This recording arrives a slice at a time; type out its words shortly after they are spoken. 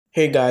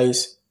Hey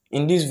guys,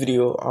 in this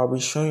video I'll be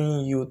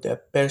showing you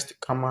the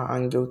best camera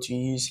angle to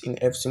use in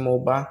FC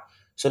Mobile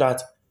so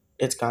that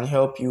it can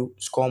help you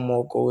score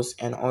more goals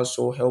and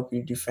also help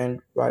you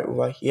defend right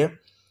over here.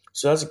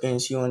 So as you can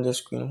see on the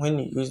screen, when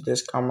you use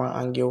this camera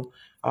angle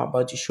I'm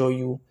about to show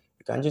you,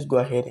 you can just go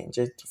ahead and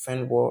just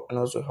defend well and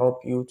also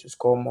help you to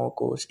score more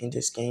goals in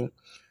this game.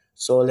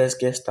 So let's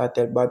get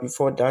started. But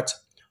before that,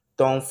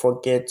 don't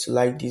forget to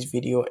like this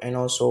video and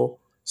also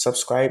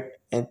subscribe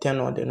and turn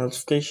on the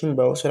notification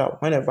bell so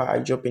that whenever I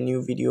drop a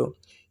new video,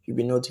 you'll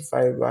be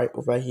notified right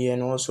over here.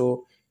 And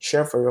also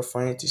share for your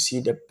friends to see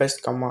the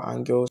best camera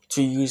angles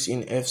to use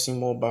in FC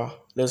Mobile.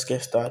 Let's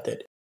get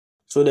started.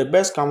 So the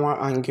best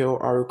camera angle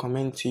I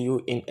recommend to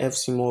you in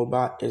FC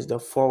Mobile is the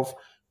fourth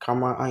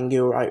camera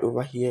angle right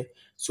over here.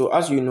 So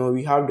as you know,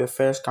 we have the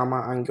first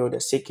camera angle, the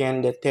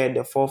second, the third,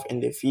 the fourth,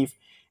 and the fifth.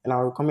 And I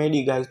recommend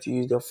you guys to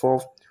use the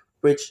fourth,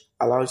 which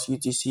allows you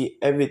to see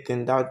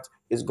everything that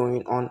is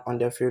going on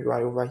the field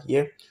right over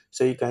here.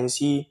 So you can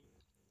see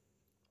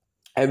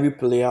every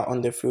player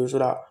on the field so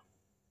that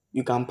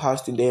you can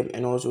pass to them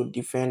and also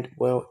defend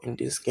well in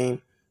this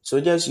game.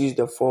 So just use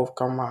the fourth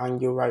camera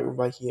angle right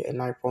over here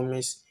and I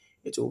promise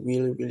it will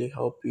really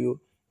help you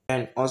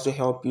and also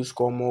help you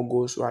score more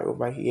goals right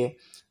over here.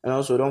 And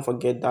also don't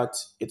forget that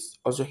it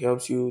also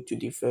helps you to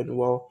defend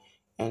well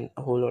and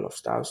a whole lot of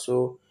stuff.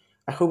 So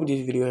I hope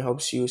this video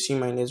helps you. See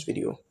my next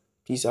video.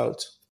 Peace out.